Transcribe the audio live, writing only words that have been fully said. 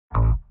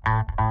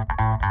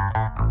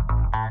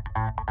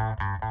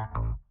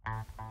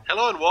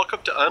Hello and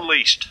welcome to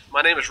Unleashed.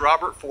 My name is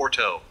Robert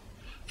Forto.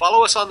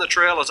 Follow us on the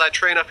trail as I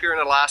train up here in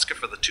Alaska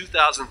for the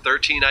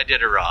 2013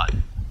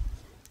 Iditarod.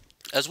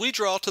 As we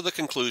draw to the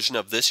conclusion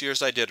of this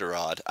year's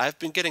Iditarod, I've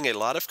been getting a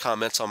lot of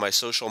comments on my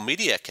social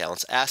media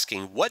accounts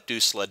asking, what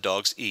do sled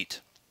dogs eat?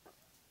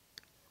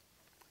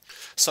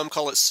 Some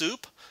call it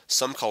soup,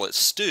 some call it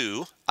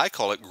stew, I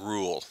call it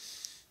gruel.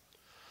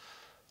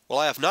 While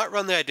I have not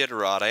run the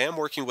Iditarod, I am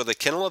working with a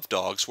kennel of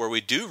dogs where we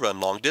do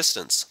run long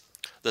distance,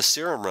 the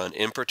serum run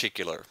in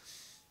particular.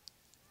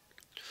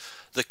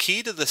 The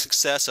key to the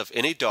success of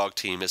any dog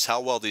team is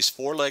how well these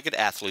four-legged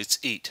athletes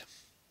eat.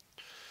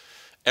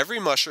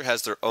 Every musher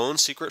has their own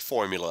secret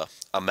formula,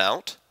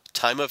 amount,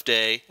 time of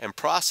day, and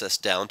process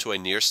down to a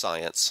near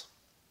science.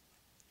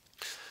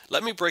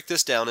 Let me break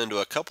this down into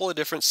a couple of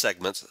different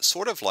segments,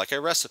 sort of like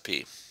a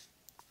recipe.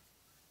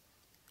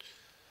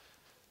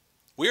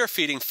 We are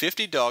feeding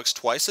 50 dogs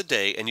twice a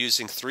day and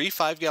using 3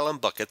 5-gallon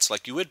buckets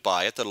like you would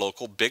buy at the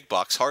local big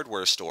box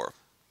hardware store.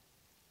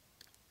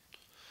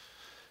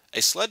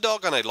 A sled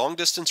dog on a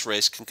long-distance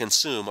race can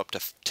consume up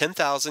to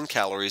 10,000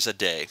 calories a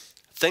day.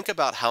 Think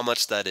about how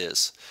much that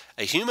is.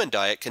 A human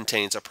diet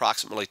contains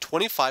approximately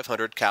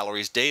 2,500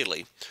 calories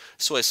daily,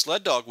 so a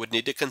sled dog would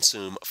need to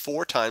consume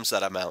 4 times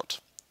that amount.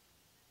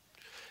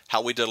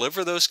 How we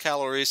deliver those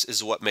calories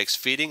is what makes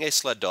feeding a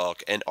sled dog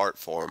an art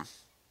form.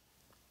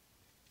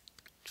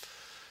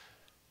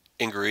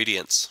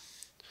 Ingredients.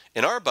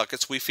 In our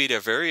buckets, we feed a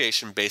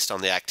variation based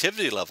on the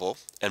activity level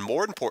and,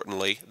 more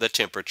importantly, the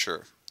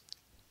temperature.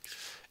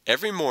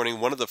 Every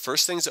morning, one of the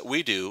first things that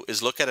we do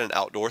is look at an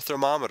outdoor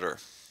thermometer.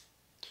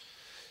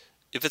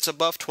 If it's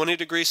above 20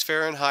 degrees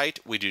Fahrenheit,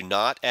 we do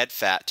not add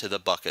fat to the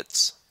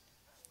buckets.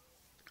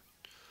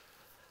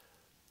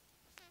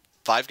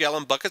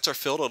 5-gallon buckets are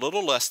filled a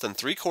little less than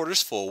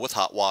 3/4 full with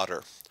hot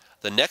water.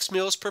 The next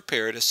meal is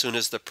prepared as soon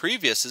as the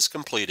previous is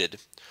completed.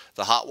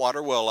 The hot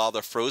water will allow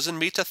the frozen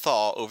meat to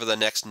thaw over the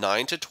next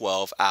 9 to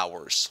 12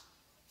 hours.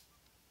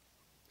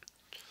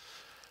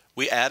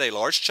 We add a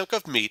large chunk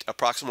of meat,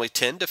 approximately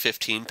 10 to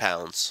 15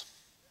 pounds.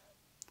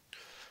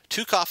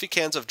 2 coffee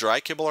cans of dry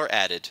kibble are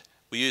added.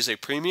 We use a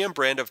premium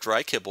brand of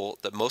dry kibble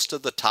that most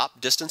of the top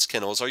distance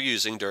kennels are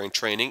using during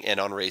training and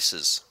on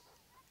races.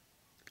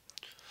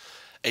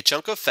 A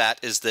chunk of fat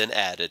is then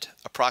added,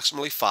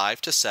 approximately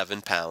 5 to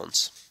 7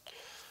 pounds.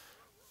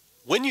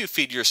 When you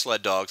feed your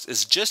sled dogs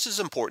is just as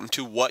important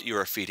to what you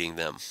are feeding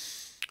them.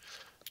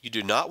 You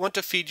do not want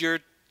to feed your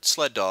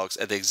sled dogs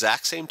at the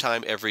exact same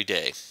time every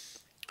day.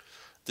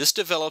 This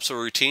develops a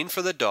routine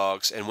for the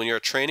dogs, and when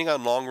you're training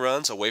on long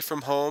runs away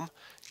from home,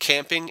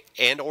 camping,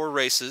 and or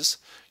races,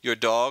 your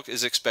dog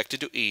is expected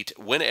to eat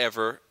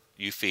whenever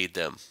you feed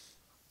them.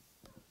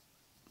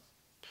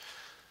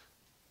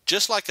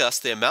 Just like us,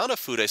 the amount of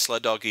food a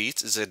sled dog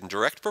eats is in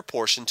direct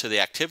proportion to the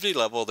activity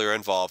level they're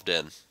involved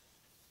in.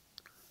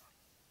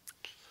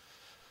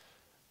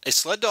 A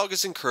sled dog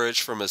is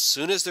encouraged from as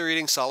soon as they're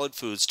eating solid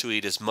foods to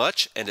eat as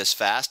much and as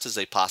fast as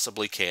they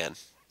possibly can.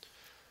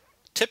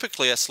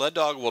 Typically, a sled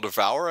dog will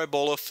devour a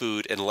bowl of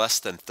food in less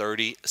than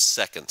 30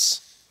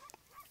 seconds.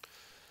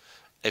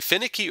 A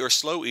finicky or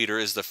slow eater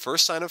is the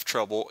first sign of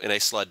trouble in a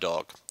sled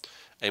dog.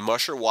 A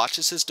musher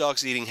watches his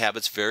dog's eating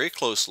habits very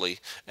closely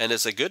and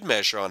is a good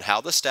measure on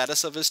how the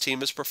status of his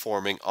team is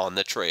performing on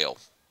the trail.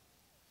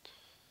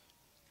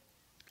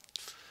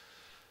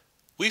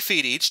 We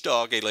feed each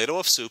dog a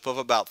ladle of soup of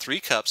about 3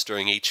 cups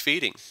during each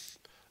feeding.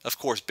 Of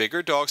course,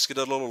 bigger dogs get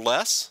a little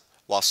less,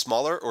 while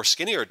smaller or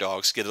skinnier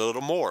dogs get a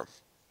little more.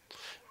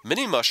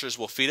 Many mushers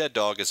will feed a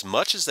dog as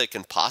much as they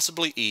can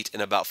possibly eat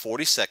in about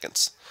 40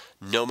 seconds,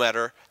 no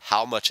matter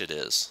how much it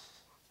is.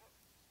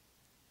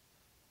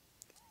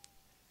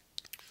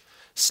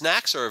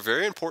 Snacks are a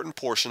very important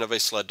portion of a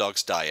sled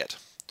dog's diet.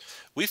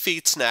 We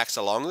feed snacks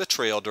along the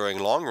trail during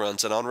long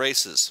runs and on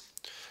races.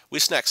 We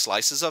snack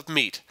slices of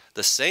meat,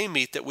 the same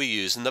meat that we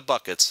use in the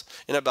buckets,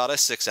 in about a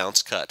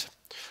 6-ounce cut.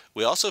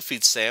 We also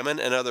feed salmon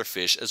and other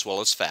fish as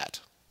well as fat.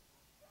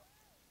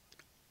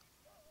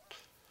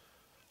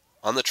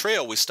 On the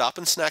trail, we stop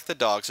and snack the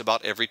dogs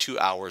about every 2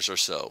 hours or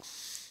so.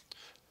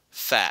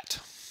 Fat.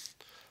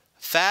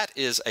 Fat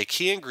is a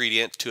key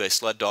ingredient to a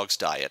sled dog's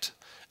diet,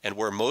 and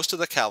where most of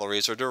the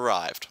calories are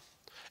derived.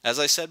 As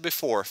I said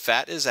before,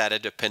 fat is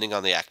added depending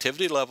on the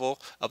activity level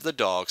of the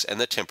dogs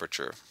and the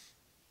temperature.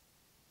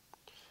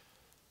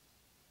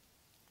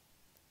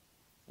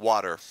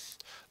 Water.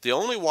 The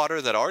only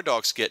water that our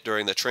dogs get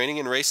during the training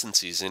and racing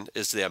season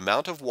is the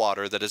amount of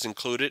water that is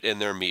included in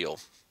their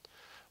meal.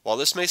 While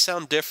this may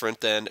sound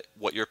different than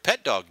what your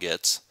pet dog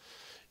gets,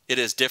 it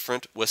is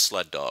different with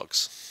sled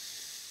dogs.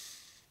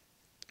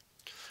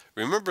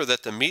 Remember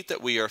that the meat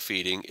that we are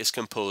feeding is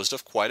composed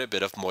of quite a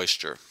bit of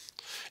moisture,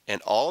 and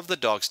all of the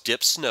dogs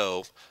dip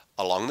snow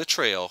along the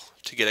trail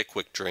to get a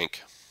quick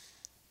drink.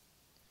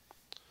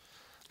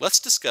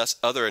 Let's discuss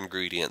other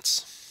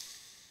ingredients.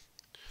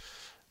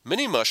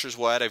 Many mushers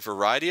will add a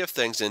variety of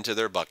things into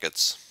their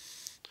buckets.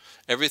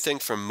 Everything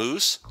from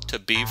moose to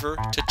beaver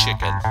to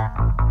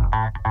chicken.